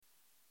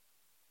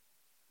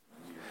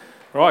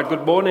Right,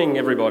 good morning,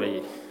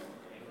 everybody.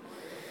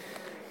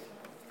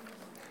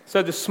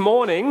 So this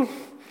morning,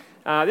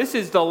 this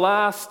is the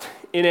last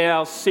in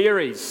our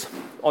series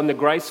on the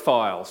Grace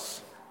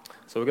Files.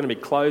 So we're going to be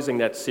closing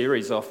that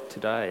series off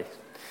today.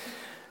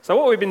 So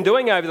what we've been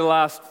doing over the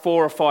last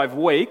 4 or 5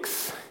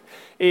 weeks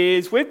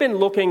is we've been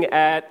looking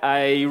at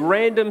a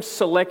random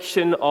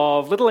selection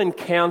of little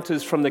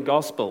encounters from the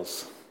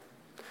Gospels,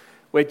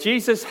 where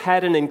Jesus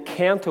had an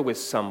encounter with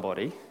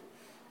somebody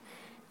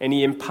and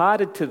he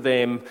imparted to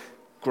them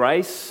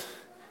grace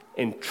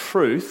and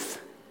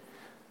truth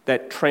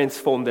that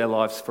transformed their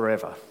lives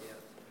forever.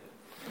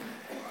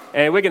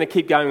 And we're going to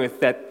keep going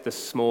with that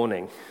this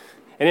morning.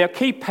 And our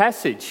key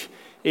passage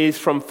is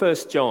from 1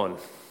 John,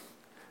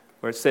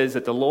 where it says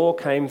that the law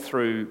came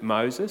through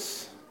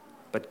Moses,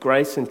 but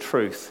grace and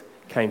truth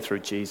came through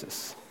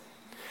Jesus.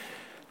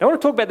 Now, I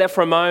want to talk about that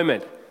for a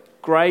moment,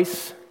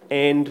 grace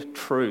and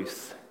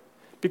truth.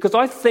 Because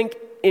I think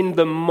in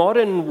the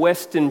modern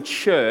Western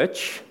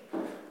church,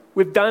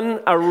 we've done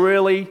a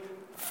really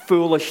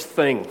foolish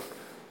thing.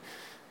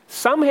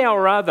 Somehow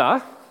or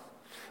other,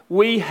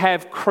 we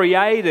have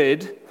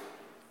created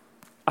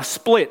a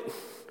split.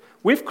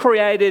 We've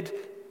created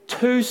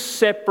 2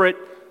 separate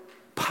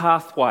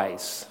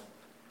pathways,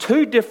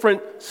 2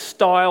 different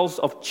styles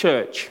of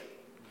church.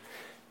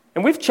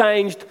 And we've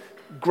changed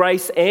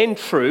grace and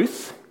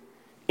truth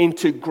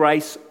into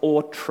grace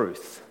or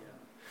truth.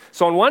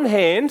 So on one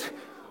hand,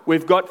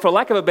 we've got, for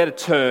lack of a better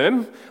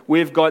term,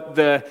 we've got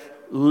the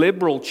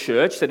liberal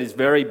church that is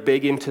very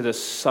big into the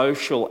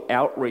social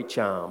outreach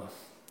arm.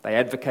 They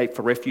advocate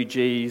for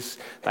refugees,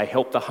 they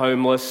help the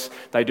homeless,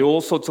 they do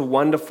all sorts of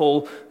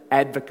wonderful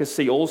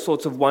advocacy, all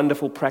sorts of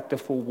wonderful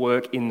practical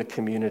work in the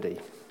community.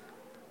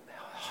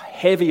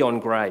 Heavy on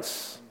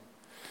grace.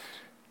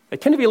 They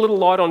tend to be a little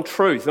light on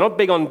truth. They're not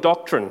big on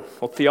doctrine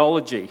or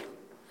theology.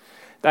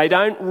 They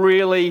don't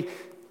really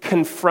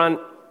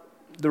confront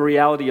the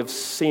reality of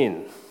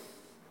sin.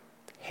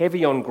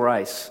 Heavy on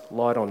grace,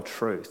 light on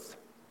truth.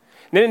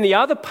 And then in the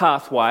other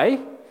pathway,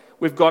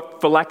 we've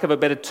got, for lack of a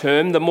better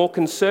term, the more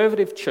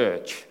conservative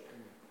church.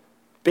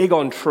 Big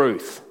on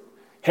truth,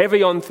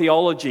 heavy on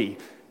theology,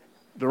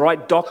 the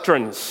right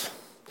doctrines.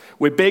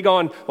 They're big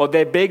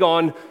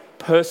on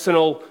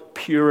personal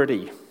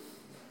purity,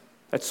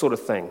 that sort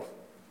of thing.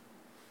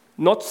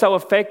 Not so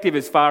effective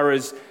as far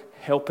as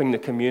helping the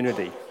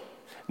community.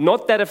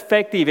 Not that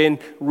effective in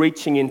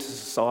reaching into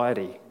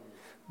society.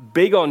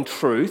 Big on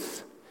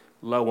truth,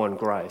 low on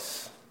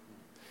grace.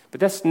 But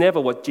that's never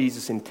what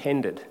Jesus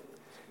intended.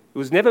 It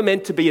was never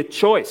meant to be a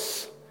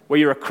choice where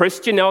you're a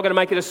Christian, now I've got to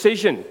make a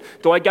decision.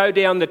 Do I go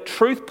down the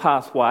truth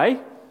pathway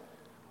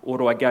or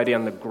do I go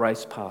down the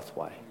grace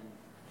pathway?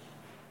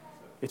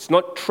 It's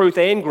not truth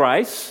and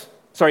grace.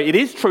 Sorry, it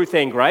is truth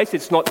and grace.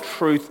 It's not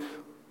truth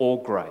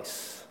or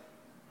grace.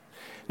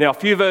 Now, a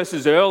few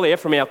verses earlier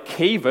from our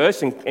key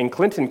verse, and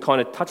Clinton kind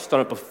of touched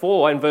on it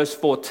before, in verse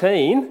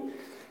 14,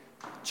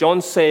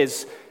 John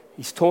says,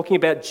 he's talking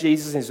about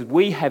Jesus and he says,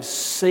 we have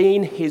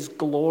seen his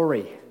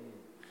glory.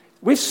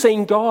 We've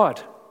seen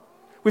God.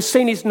 We've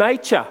seen his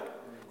nature.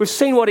 We've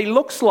seen what he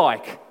looks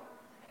like.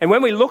 And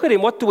when we look at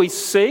him, what do we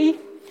see?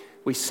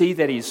 We see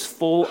that he's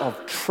full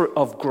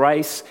of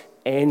grace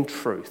and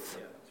truth.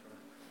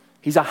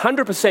 He's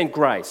 100%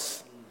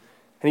 grace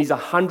and he's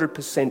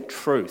 100%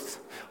 truth.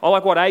 I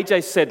like what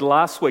AJ said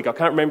last week. I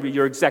can't remember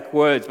your exact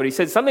words, but he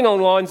said something along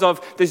the lines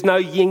of, there's no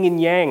yin and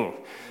yang.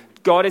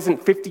 God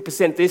isn't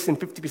 50% this and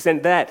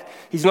 50% that.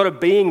 He's not a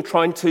being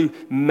trying to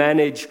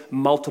manage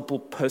multiple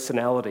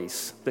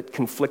personalities that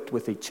conflict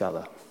with each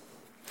other.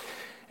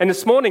 And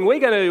this morning, we're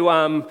going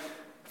to,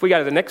 if we go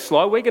to the next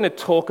slide, we're going to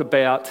talk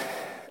about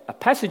a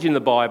passage in the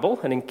Bible,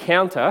 an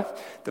encounter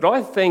that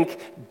I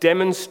think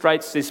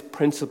demonstrates this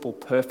principle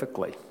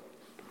perfectly.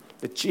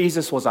 That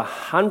Jesus was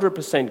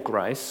 100%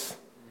 grace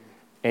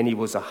and he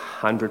was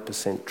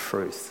 100%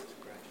 truth.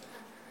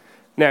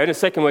 Now, in a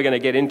second, we're going to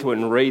get into it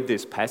and read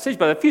this passage,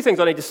 but a few things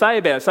I need to say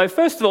about it. So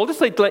first of all,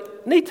 just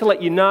need to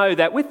let you know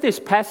that with this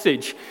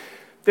passage,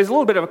 there's a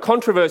little bit of a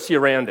controversy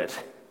around it.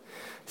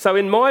 So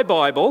in my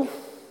Bible,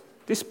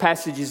 this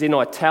passage is in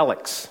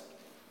italics.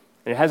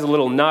 And it has a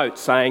little note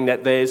saying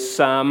that there's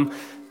some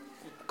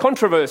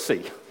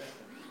controversy.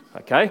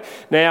 Okay?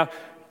 Now,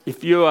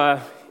 if you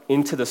are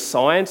into the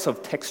science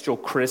of textual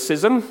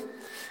criticism,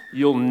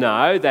 you'll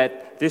know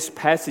that this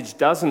passage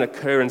doesn't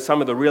occur in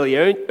some of the really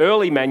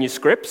early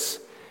manuscripts,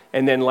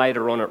 and then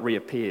later on it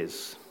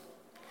reappears.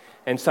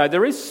 And so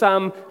there is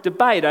some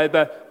debate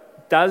over,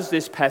 does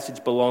this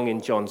passage belong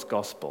in John's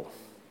Gospel?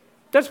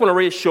 I just want to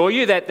reassure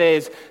you that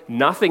there's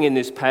nothing in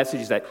this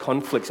passage that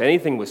conflicts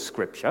anything with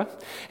Scripture.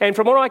 And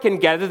from what I can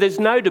gather, there's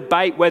no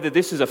debate whether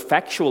this is a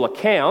factual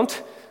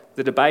account.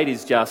 The debate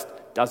is just,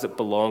 does it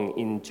belong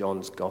in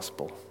John's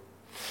Gospel?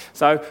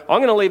 So I'm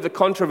going to leave the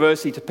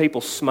controversy to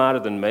people smarter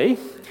than me.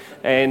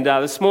 And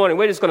this morning,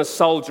 we're just going to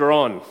soldier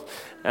on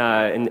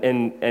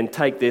and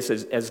take this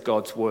as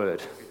God's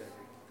word.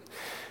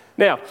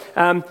 Now,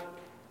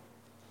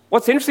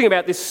 what's interesting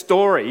about this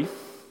story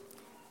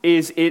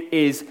is it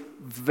is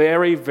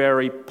very,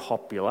 very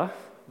popular,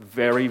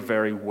 very,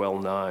 very well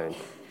known.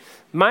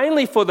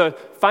 Mainly for the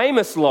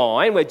famous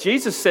line where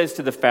Jesus says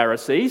to the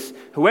Pharisees,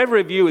 "Whoever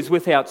of you is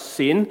without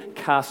sin,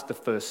 cast the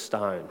first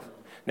stone."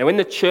 Now in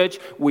the church,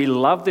 we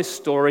love this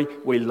story,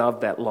 we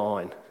love that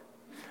line.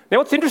 Now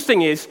what's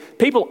interesting is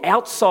people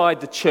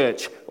outside the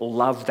church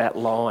love that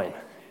line.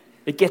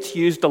 It gets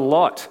used a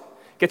lot.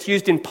 It gets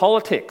used in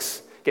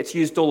politics. It gets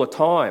used all the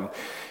time.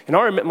 And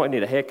I remember, I might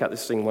need a haircut,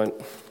 this thing won't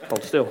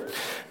hold still.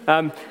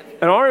 And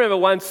I remember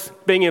once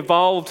being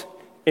involved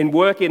in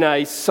work in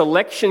a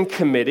selection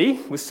committee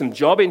with some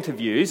job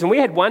interviews, and we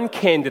had one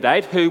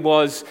candidate who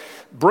was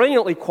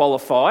brilliantly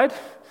qualified,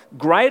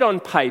 great on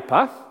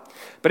paper,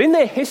 but in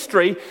their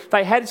history,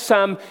 they had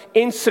some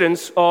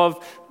incidents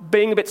of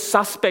being a bit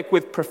suspect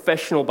with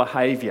professional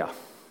behaviour.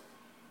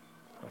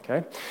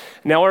 Okay.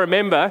 Now I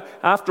remember,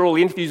 after all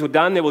the interviews were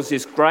done, there was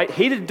this great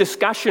heated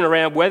discussion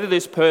around whether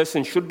this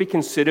person should be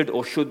considered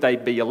or should they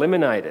be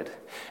eliminated.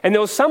 And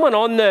there was someone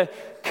on the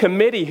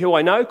committee who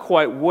I know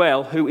quite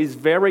well who is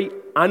very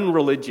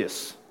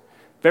unreligious,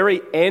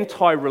 very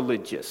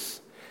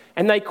anti-religious.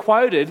 And they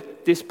quoted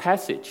this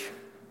passage.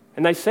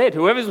 And they said,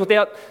 "Whoever's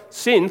without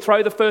sin,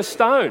 throw the first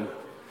stone."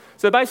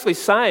 So they're basically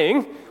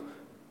saying,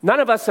 none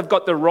of us have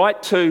got the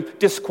right to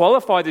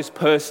disqualify this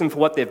person for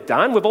what they've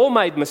done. We've all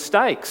made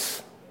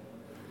mistakes.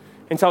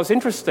 And so it's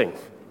interesting.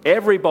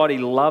 Everybody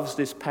loves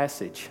this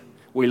passage.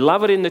 We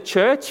love it in the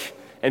church,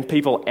 and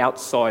people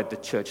outside the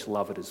church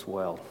love it as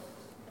well.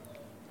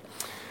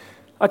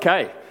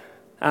 Okay,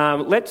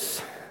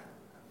 let's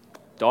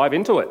dive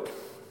into it.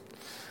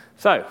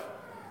 So, if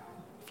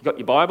you've got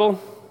your Bible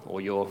or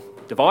your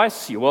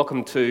device, you're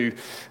welcome to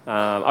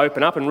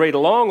open up and read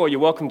along, or you're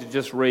welcome to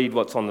just read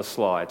what's on the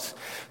slides.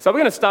 So we're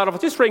going to start off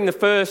with just reading the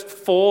first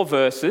 4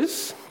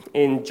 verses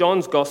in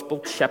John's Gospel,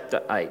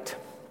 chapter 8.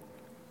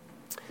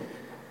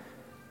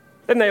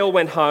 Then they all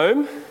went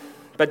home,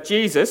 but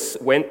Jesus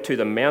went to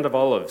the Mount of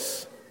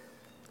Olives.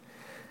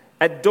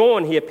 At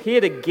dawn, he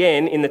appeared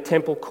again in the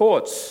temple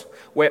courts,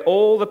 where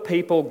all the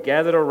people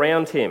gathered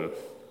around him,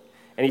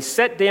 and he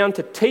sat down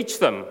to teach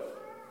them.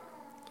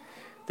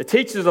 The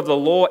teachers of the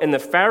law and the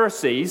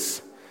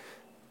Pharisees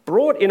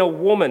brought in a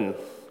woman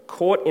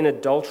caught in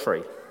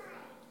adultery.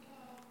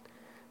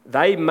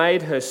 They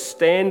made her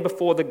stand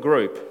before the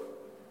group,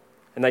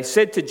 and they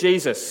said to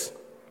Jesus,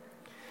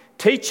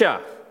 "Teacher,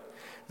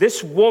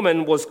 this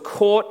woman was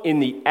caught in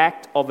the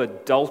act of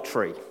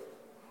adultery."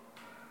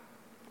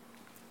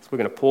 So we're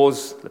going to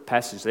pause the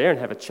passage there and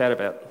have a chat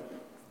about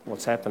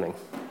what's happening.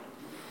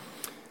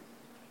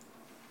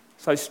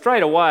 So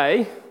straight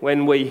away,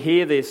 when we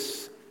hear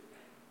this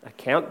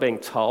account being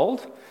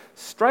told,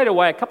 straight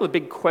away a couple of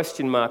big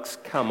question marks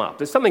come up.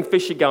 There's something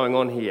fishy going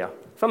on here.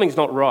 Something's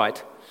not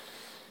right.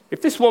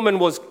 If this woman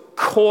was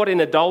caught in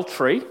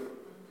adultery,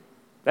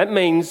 that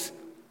means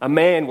a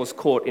man was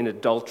caught in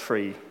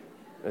adultery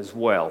as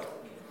well.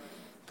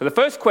 So the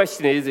first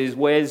question is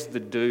where's the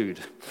dude?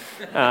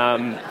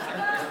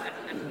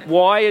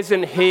 Why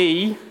isn't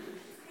he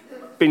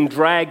been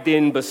dragged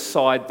in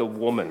beside the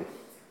woman? And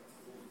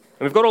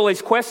we've got all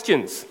these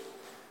questions.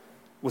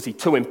 Was he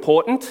too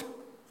important?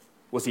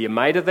 Was he a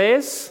mate of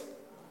theirs?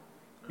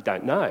 We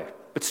don't know.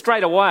 But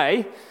straight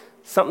away,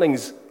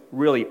 something's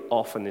really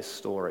off in this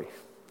story.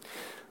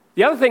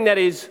 The other thing that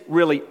is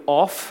really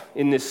off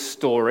in this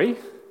story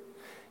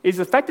is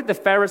the fact that the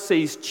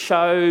Pharisees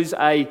chose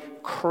a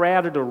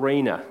crowded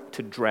arena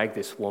to drag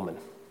this woman.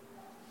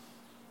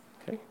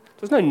 Okay?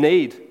 There's no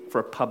need for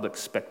a public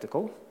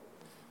spectacle.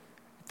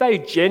 If they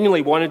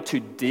genuinely wanted to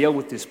deal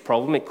with this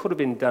problem, it could have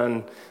been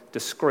done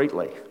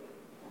discreetly.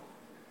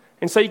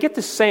 And so you get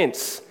the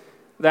sense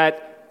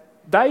that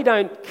they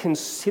don't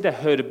consider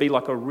her to be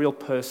like a real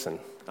person,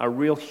 a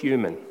real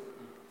human,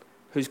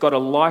 who's got a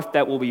life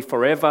that will be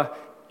forever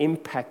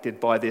impacted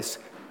by this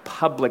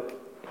public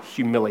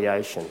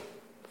humiliation.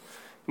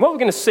 And what we're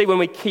going to see when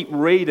we keep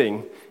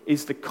reading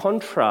is the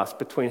contrast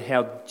between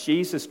how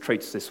Jesus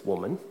treats this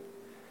woman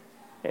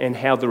and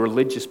how the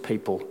religious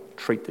people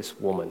treat this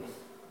woman.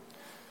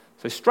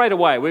 So straight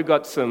away, we've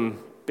got some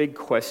big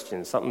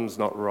questions. Something's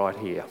not right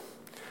here.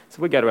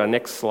 So we go to our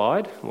next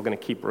slide, and we're going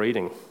to keep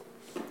reading.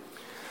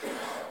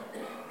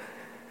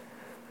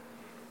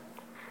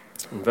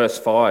 In verse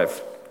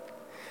 5,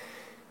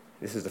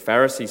 this is the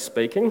Pharisees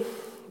speaking.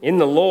 "In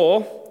the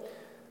law,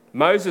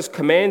 Moses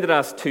commanded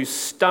us to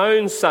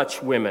stone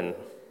such women.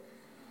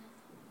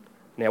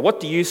 Now, what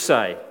do you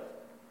say?"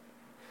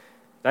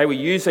 They were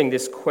using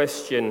this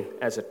question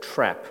as a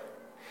trap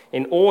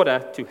in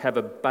order to have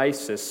a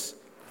basis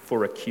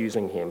for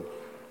accusing him.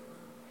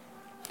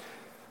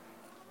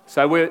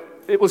 So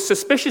it was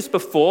suspicious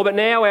before, but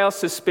now our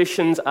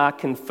suspicions are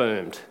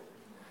confirmed.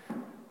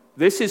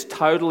 This is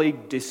totally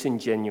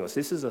disingenuous.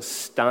 This is a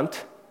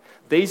stunt.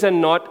 These are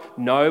not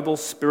noble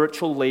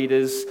spiritual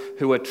leaders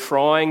who are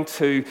trying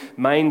to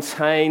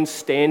maintain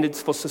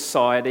standards for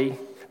society.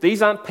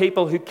 These aren't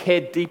people who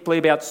care deeply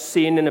about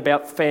sin and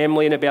about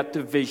family and about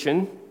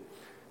division.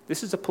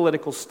 This is a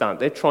political stunt.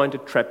 They're trying to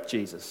trap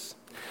Jesus.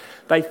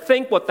 They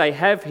think what they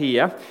have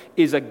here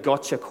is a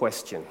gotcha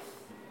question.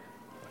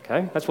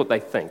 Okay, that's what they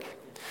think.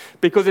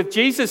 Because if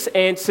Jesus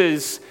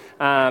answers,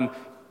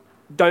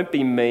 don't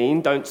be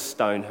mean, don't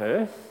stone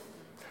her,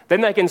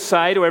 then they can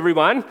say to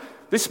everyone,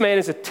 this man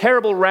is a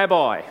terrible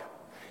rabbi.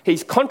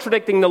 He's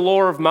contradicting the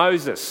law of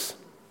Moses.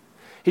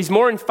 He's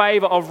more in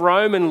favour of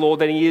Roman law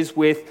than he is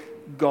with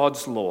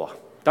God's law.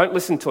 Don't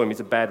listen to him, he's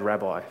a bad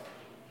rabbi.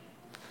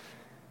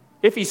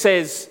 If he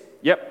says,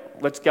 yep,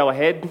 let's go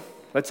ahead,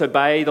 let's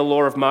obey the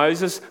law of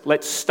Moses,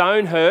 let's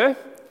stone her,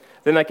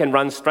 then they can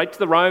run straight to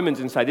the Romans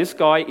and say, this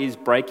guy is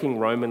breaking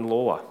Roman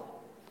law.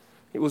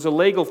 It was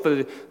illegal for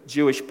the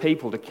Jewish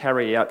people to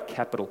carry out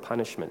capital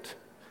punishment.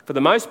 For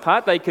the most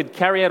part, they could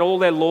carry out all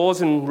their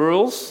laws and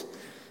rules,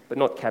 but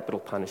not capital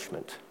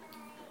punishment.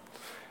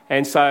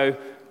 And so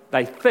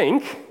they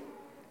think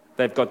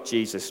they've got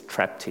Jesus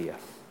trapped here.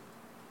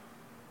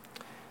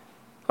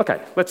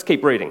 Okay, let's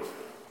keep reading.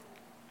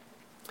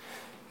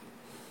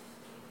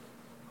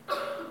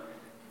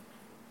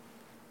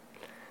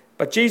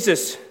 But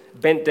Jesus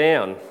bent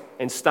down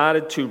and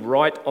started to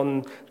write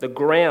on the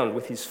ground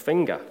with his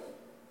finger.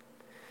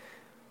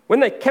 When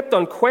they kept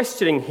on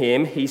questioning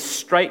him, he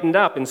straightened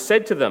up and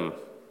said to them,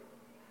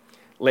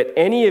 let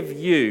any of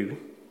you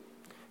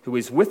who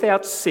is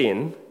without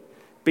sin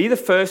be the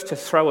first to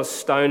throw a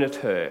stone at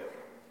her.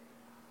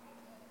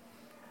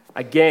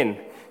 Again,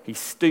 he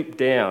stooped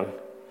down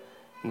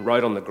and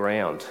wrote on the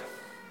ground.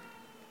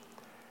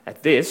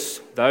 At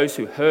this, those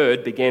who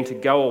heard began to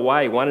go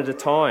away one at a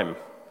time,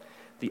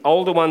 the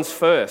older ones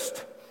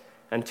first,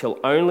 until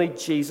only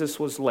Jesus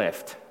was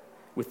left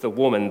with the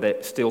woman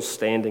that still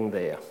standing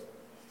there.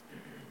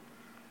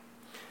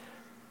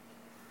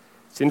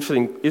 It's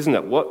interesting, isn't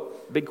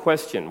it? Big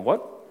question.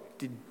 What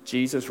did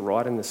Jesus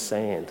write in the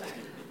sand?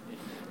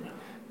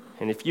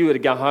 And if you were to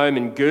go home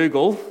and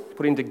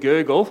put into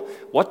Google,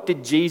 what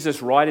did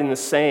Jesus write in the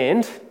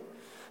sand?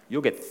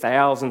 You'll get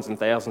thousands and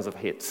thousands of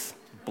hits.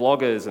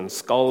 Bloggers and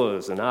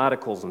scholars and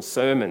articles and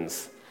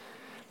sermons.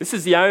 This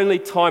is the only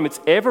time it's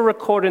ever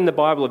recorded in the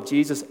Bible of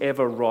Jesus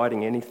ever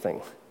writing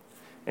anything.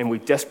 And we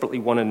desperately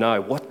want to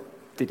know, what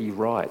did he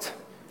write?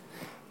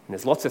 And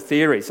there's lots of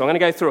theories, so I'm going to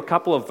go through a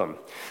couple of them.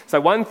 So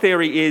one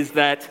theory is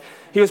that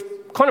he was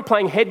kind of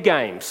playing head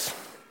games.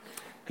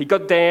 He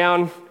got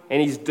down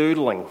and he's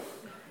doodling.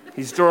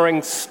 He's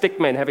drawing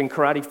stickmen having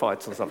karate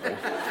fights or something.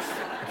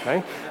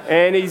 Okay?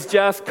 And he's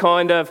just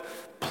kind of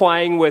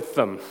playing with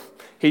them.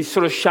 He's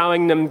sort of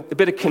showing them a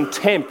bit of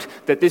contempt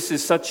that this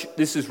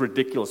is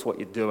ridiculous what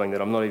you're doing,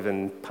 that I'm not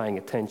even paying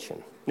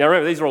attention. Now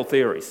remember, these are all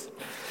theories.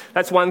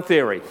 That's one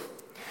theory.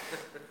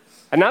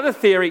 Another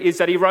theory is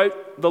that he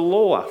wrote the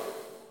law,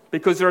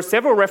 because there are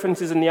several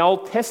references in the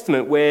Old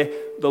Testament where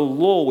the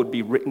law would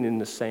be written in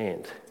the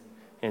sand.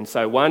 And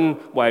so one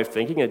way of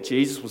thinking that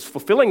Jesus was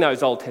fulfilling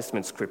those Old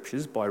Testament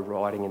scriptures by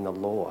writing in the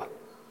law.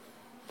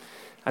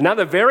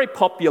 Another very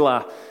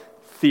popular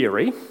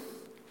theory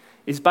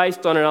is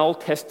based on an Old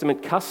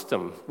Testament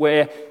custom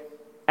where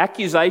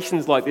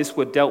accusations like this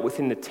were dealt with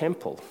in the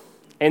temple.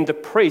 And the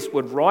priest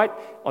would write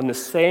on the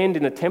sand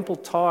in the temple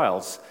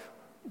tiles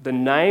the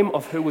name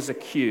of who was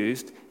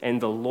accused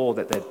and the law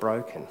that they'd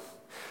broken.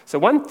 So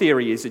one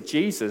theory is that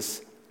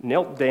Jesus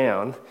knelt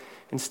down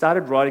and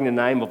started writing the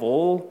name of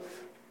all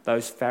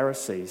those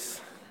Pharisees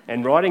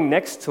and writing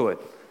next to it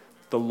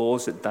the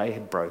laws that they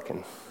had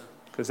broken,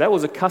 because that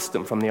was a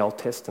custom from the Old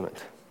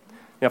Testament.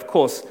 Now, of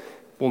course,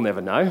 we'll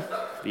never know.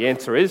 The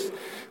answer is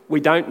we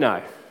don't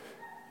know.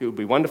 It would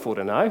be wonderful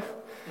to know.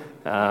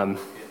 But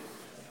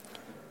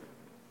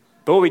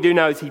what we do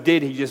know is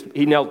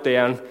he knelt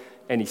down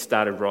and he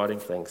started writing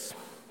things.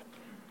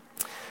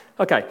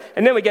 Okay,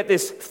 and then we get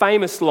this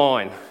famous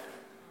line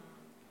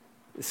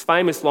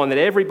that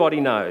everybody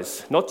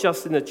knows, not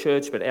just in the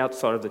church but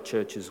outside of the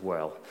church as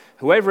well.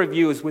 Whoever of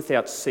you is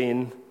without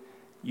sin,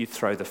 you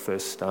throw the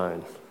first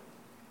stone.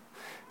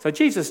 So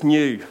Jesus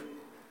knew,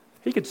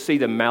 he could see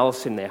the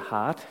malice in their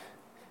heart.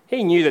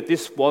 He knew that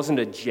this wasn't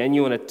a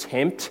genuine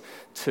attempt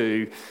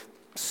to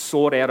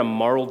sort out a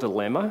moral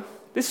dilemma.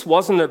 This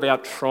wasn't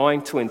about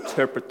trying to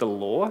interpret the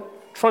law,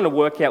 trying to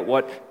work out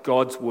what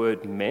God's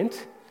word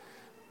meant.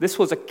 This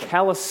was a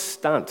callous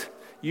stunt,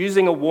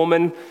 using a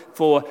woman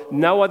for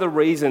no other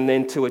reason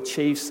than to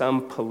achieve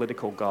some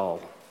political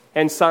goal.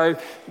 And so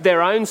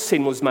their own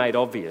sin was made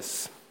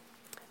obvious,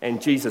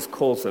 and Jesus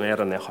calls them out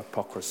on their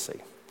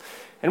hypocrisy.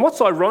 And what's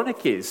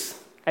ironic is,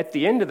 at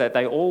the end of that,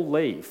 they all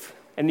leave.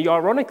 And the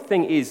ironic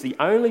thing is, the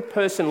only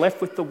person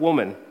left with the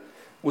woman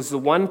was the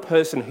one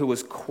person who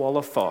was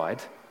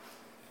qualified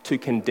to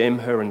condemn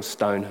her and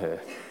stone her.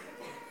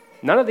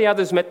 None of the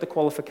others met the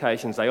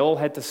qualifications. They all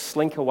had to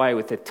slink away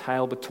with their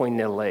tail between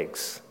their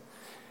legs.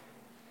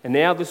 And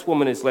now this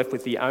woman is left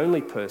with the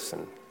only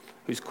person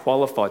who's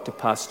qualified to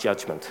pass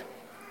judgment.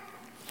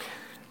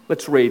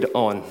 Let's read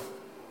on,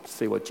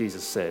 see what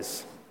Jesus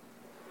says.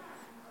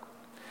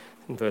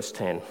 In verse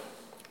 10.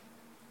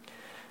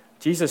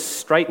 Jesus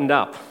straightened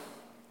up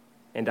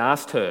and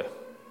asked her,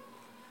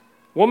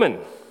 "Woman,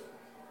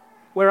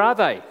 where are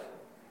they?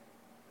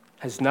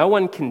 Has no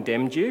one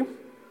condemned you?"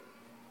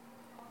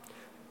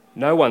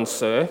 "No one,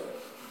 sir,"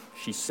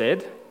 she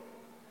said.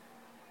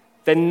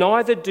 "Then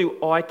neither do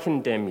I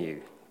condemn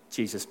you.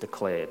 Jesus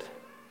declared.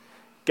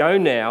 Go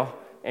now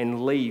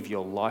and leave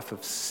your life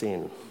of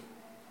sin.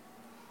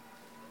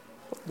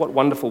 What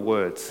wonderful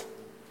words.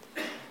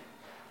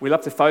 We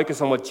love to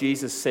focus on what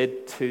Jesus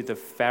said to the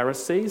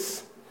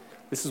Pharisees.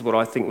 This is what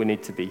I think we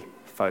need to be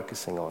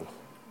focusing on.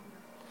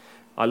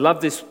 I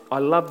love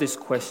this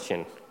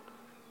question.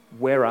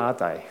 Where are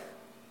they?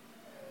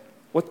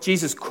 What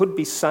Jesus could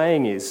be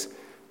saying is,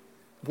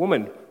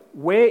 woman,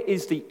 where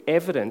is the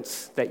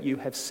evidence that you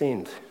have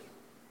sinned?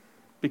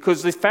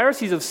 Because the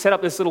Pharisees have set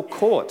up this little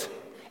court,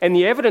 and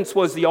the evidence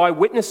was the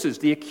eyewitnesses,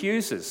 the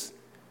accusers.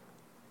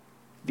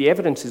 The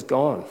evidence is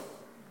gone.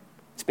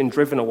 It's been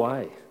driven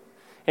away.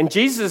 And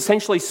Jesus is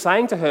essentially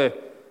saying to her,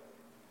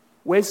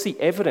 where's the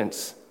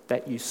evidence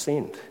that you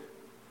sinned?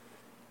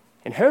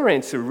 And her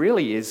answer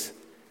really is,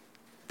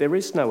 there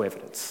is no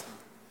evidence.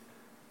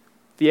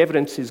 The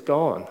evidence is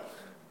gone.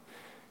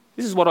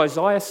 This is what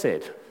Isaiah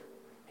said.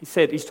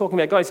 He's talking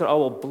about God. He said, I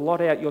will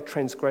blot out your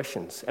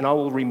transgressions and I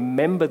will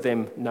remember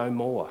them no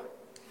more.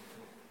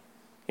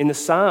 In the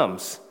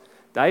Psalms,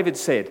 David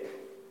said,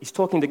 he's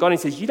talking to God and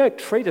he says, you don't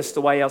treat us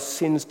the way our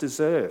sins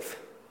deserve.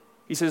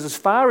 He says, as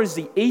far as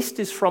the east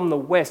is from the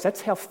west,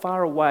 that's how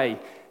far away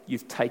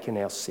you've taken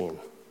our sin.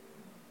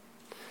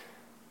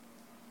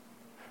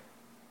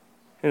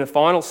 In the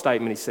final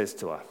statement, he says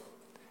to her,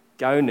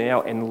 go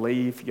now and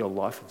leave your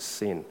life of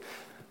sin.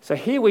 So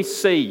here we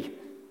see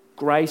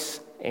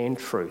grace and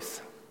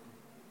truth.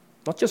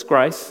 Not just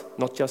grace,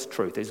 not just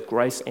truth. There's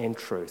grace and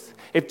truth.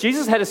 If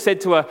Jesus had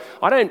said to her,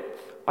 I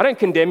don't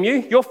condemn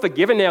you. You're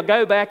forgiven. Now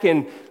go back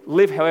and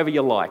live however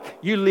you like.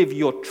 You live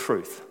your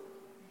truth.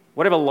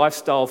 Whatever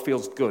lifestyle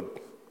feels good.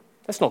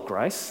 That's not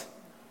grace.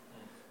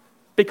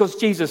 Because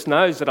Jesus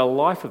knows that a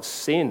life of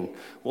sin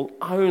will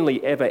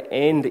only ever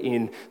end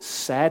in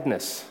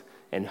sadness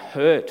and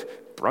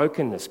hurt,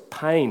 brokenness,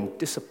 pain,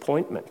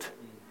 disappointment.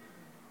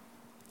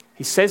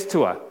 He says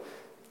to her,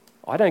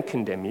 I don't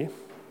condemn you.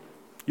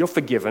 You're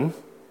forgiven.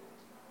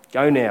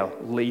 Go now,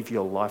 leave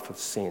your life of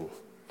sin.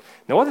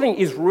 Now, what I think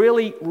is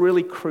really,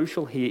 really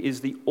crucial here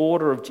is the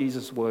order of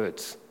Jesus'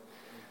 words.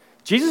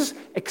 Jesus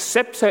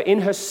accepts her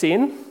in her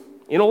sin,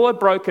 in all her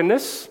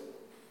brokenness.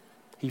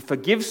 He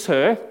forgives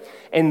her,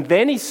 and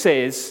then he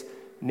says,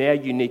 now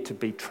you need to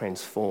be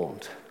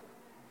transformed.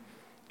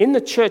 In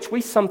the church,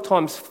 we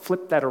sometimes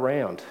flip that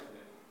around.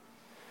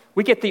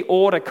 We get the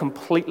order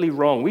completely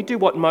wrong. We do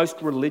what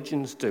most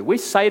religions do. We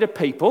say to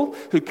people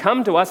who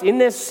come to us in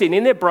their sin,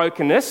 in their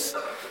brokenness,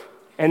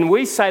 and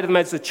we say to them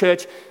as the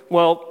church,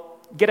 well,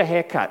 get a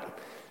haircut,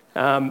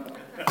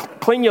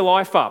 clean your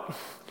life up,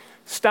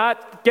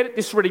 get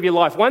this rid of your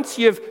life. Once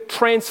you've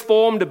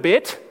transformed a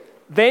bit,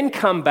 then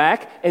come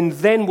back and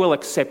then we'll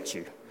accept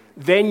you.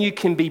 Then you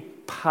can be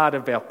part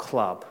of our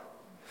club.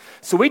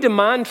 So we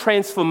demand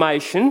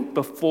transformation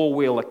before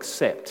we'll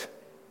accept.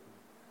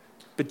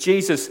 But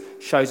Jesus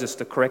shows us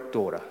the correct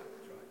order.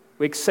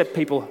 We accept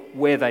people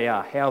where they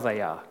are, how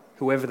they are,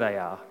 whoever they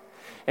are.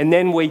 And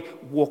then we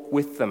walk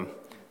with them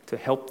to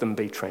help them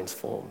be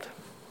transformed.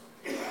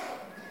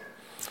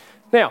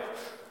 Now,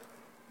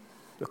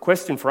 the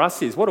question for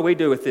us is, what do we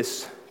do with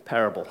this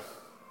parable?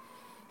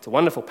 It's a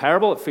wonderful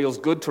parable. It feels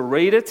good to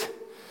read it.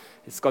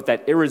 It's got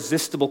that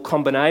irresistible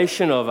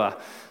combination of a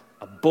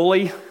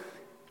bully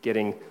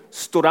getting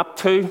stood up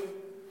to,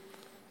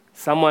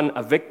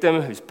 a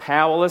victim who's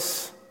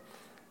powerless,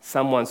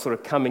 someone sort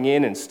of coming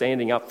in and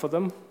standing up for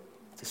them.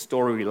 It's a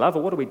story we love,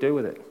 but what do we do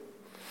with it?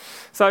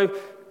 So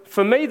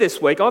for me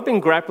this week, I've been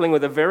grappling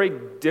with a very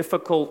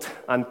difficult,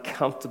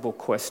 uncomfortable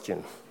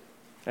question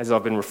as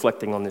I've been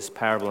reflecting on this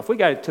parable. If we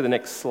go to the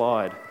next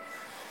slide,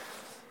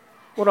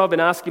 what I've been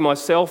asking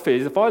myself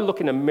is, if I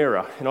look in a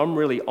mirror and I'm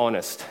really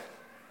honest,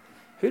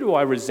 who do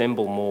I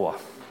resemble more?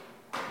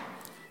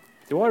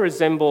 Do I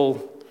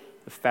resemble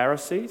the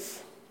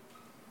Pharisees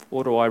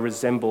or do I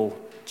resemble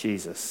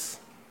Jesus?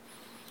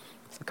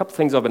 There's a couple of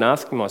things I've been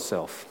asking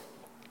myself.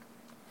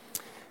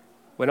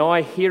 When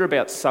I hear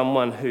about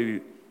someone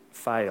who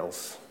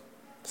fails,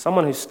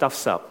 someone who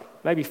stuffs up,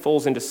 maybe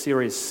falls into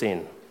serious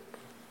sin,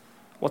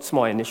 what's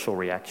my initial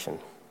reaction?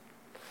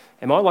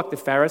 Am I like the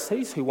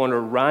Pharisees who want to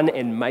run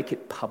and make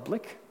it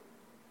public?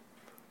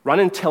 Run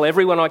and tell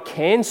everyone I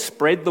can,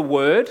 spread the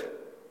word,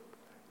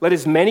 let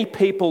as many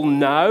people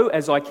know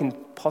as I can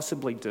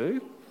possibly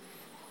do?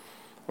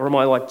 Or am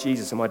I like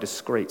Jesus? Am I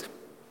discreet?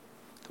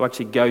 Do I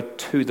actually go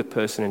to the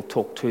person and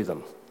talk to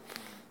them?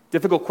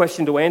 Difficult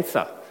question to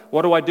answer.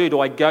 What do? Do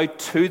I go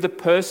to the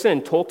person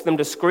and talk to them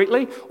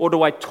discreetly, or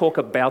do I talk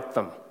about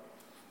them?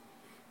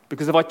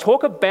 Because if I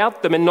talk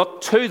about them and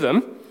not to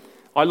them,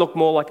 I look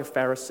more like a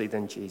Pharisee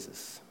than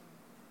Jesus.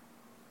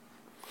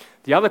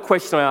 The other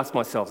question I ask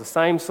myself, the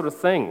same sort of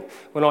thing.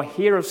 When I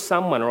hear of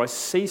someone or I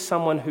see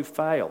someone who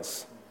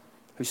fails,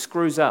 who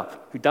screws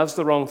up, who does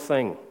the wrong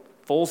thing,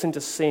 falls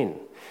into sin,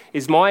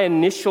 is my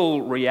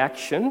initial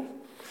reaction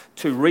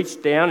to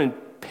reach down and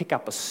pick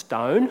up a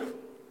stone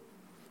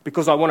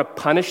because I want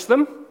to punish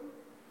them?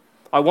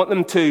 I want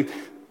them to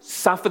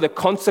suffer the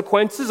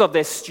consequences of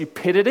their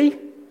stupidity.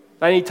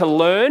 They need to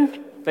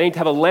learn. They need to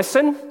have a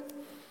lesson.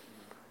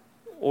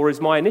 Or is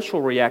my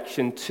initial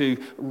reaction to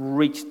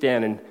reach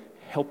down and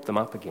help them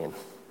up again,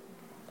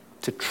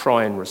 to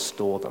try and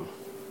restore them?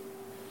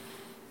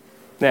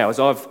 Now, as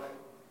I've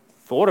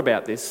thought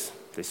about this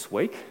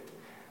week,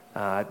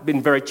 it's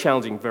been very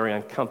challenging, very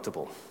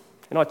uncomfortable.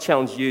 And I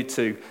challenge you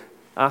to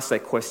ask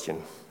that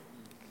question.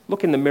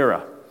 Look in the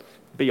mirror,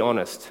 be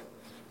honest.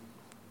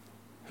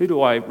 Who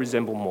do I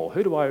resemble more?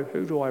 Who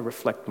do I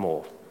reflect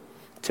more?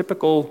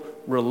 Typical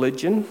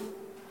religion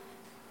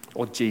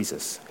or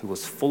Jesus, who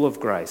was full of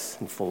grace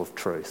and full of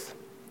truth?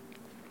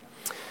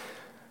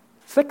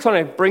 So that kind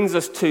of brings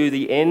us to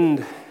the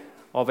end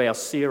of our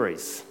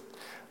series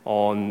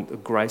on the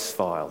Grace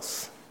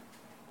Files.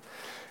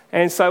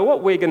 And so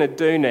what we're going to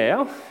do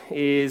now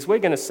is we're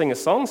going to sing a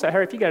song. So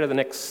Harry, if you go to the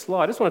next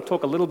slide, I just want to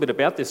talk a little bit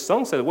about this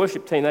song so the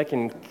worship team, they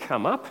can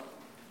come up.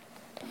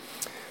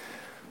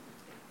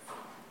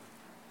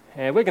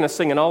 And we're going to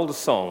sing an older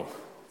song.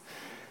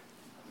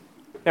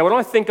 Now, when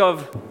I think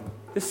of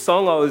this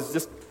song, I was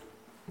just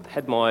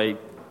had my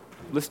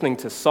listening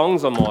to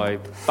songs on my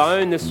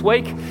phone this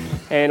week,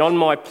 and on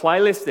my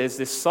playlist there's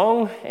this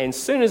song, and as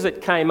soon as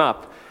it came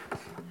up,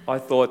 I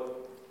thought,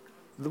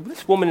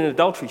 this woman in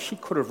adultery, she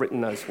could have written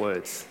those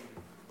words.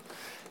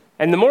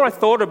 And the more I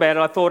thought about it,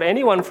 I thought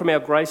anyone from our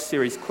Grace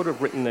series could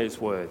have written these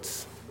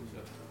words.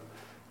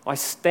 I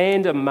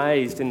stand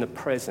amazed in the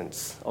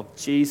presence of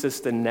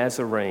Jesus the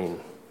Nazarene,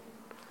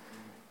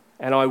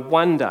 and I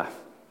wonder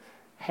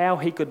how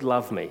he could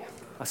love me,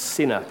 a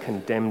sinner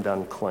condemned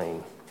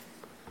unclean.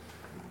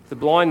 The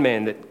blind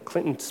man that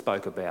Clinton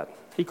spoke about,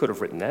 he could have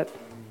written that.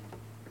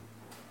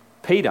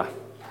 Peter,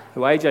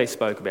 who AJ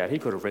spoke about, he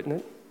could have written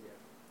it.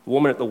 The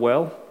woman at the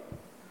well,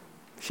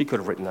 she could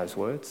have written those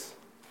words.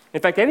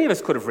 In fact, any of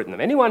us could have written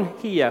them. Anyone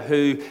here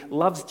who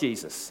loves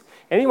Jesus,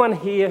 anyone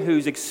here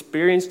who's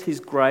experienced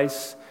his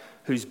grace,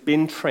 who's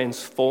been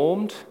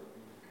transformed,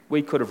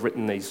 we could have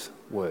written these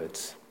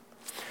words.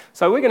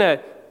 So we're going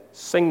to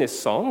sing this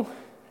song,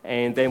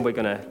 and then we're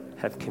going to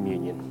have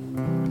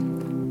communion.